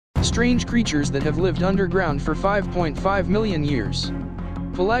strange creatures that have lived underground for 5.5 million years.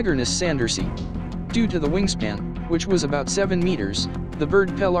 Pelegrinus sandersii. Due to the wingspan, which was about 7 meters, the bird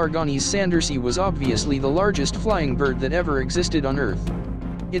Pelegrinus sandersii was obviously the largest flying bird that ever existed on Earth.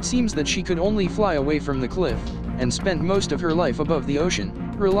 It seems that she could only fly away from the cliff, and spent most of her life above the ocean,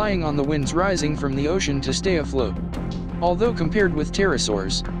 relying on the winds rising from the ocean to stay afloat. Although compared with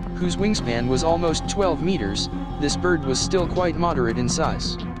pterosaurs, whose wingspan was almost 12 meters, this bird was still quite moderate in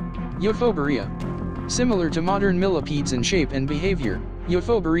size. Euphoborea. Similar to modern millipedes in shape and behavior,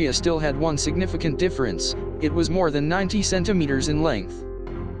 Euphoborea still had one significant difference: it was more than 90 centimeters in length.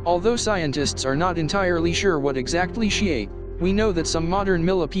 Although scientists are not entirely sure what exactly she ate, we know that some modern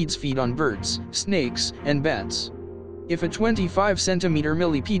millipedes feed on birds, snakes, and bats. If a 25-centimeter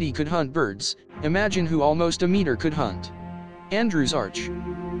millipede could hunt birds, imagine who almost a meter could hunt. Andrew's arch.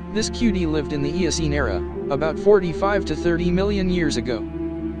 This cutie lived in the Eocene era, about 45 to 30 million years ago.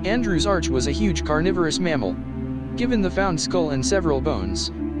 Andrew's arch was a huge carnivorous mammal. Given the found skull and several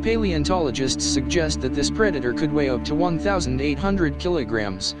bones, paleontologists suggest that this predator could weigh up to 1,800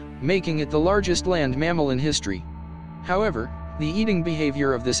 kilograms, making it the largest land mammal in history. However, the eating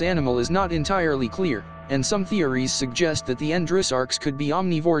behavior of this animal is not entirely clear, and some theories suggest that the Andrewsarchs could be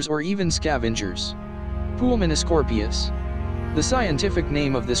omnivores or even scavengers. Poolmanescorpion. The scientific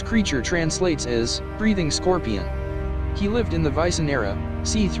name of this creature translates as breathing scorpion. He lived in the Vicene era,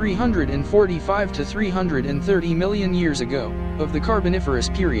 c. 345 to 330 million years ago, of the Carboniferous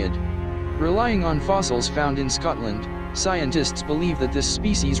period. Relying on fossils found in Scotland, scientists believe that this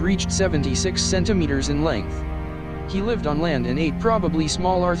species reached 76 centimeters in length. He lived on land and ate probably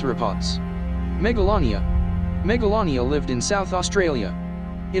small arthropods. Megalonia. Megalonia lived in South Australia.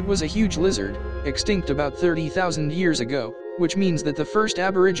 It was a huge lizard, extinct about 30,000 years ago, which means that the first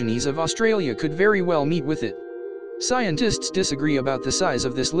aborigines of Australia could very well meet with it. Scientists disagree about the size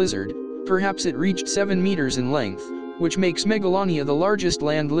of this lizard. Perhaps it reached 7 meters in length, which makes Megalonia the largest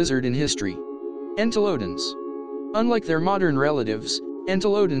land lizard in history. Entelodons. Unlike their modern relatives,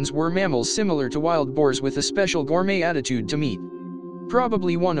 entelodons were mammals similar to wild boars with a special gourmet attitude to meat.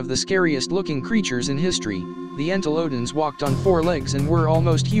 Probably one of the scariest looking creatures in history, the entelodons walked on 4 legs and were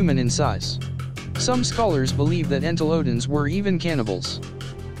almost human in size. Some scholars believe that entelodons were even cannibals.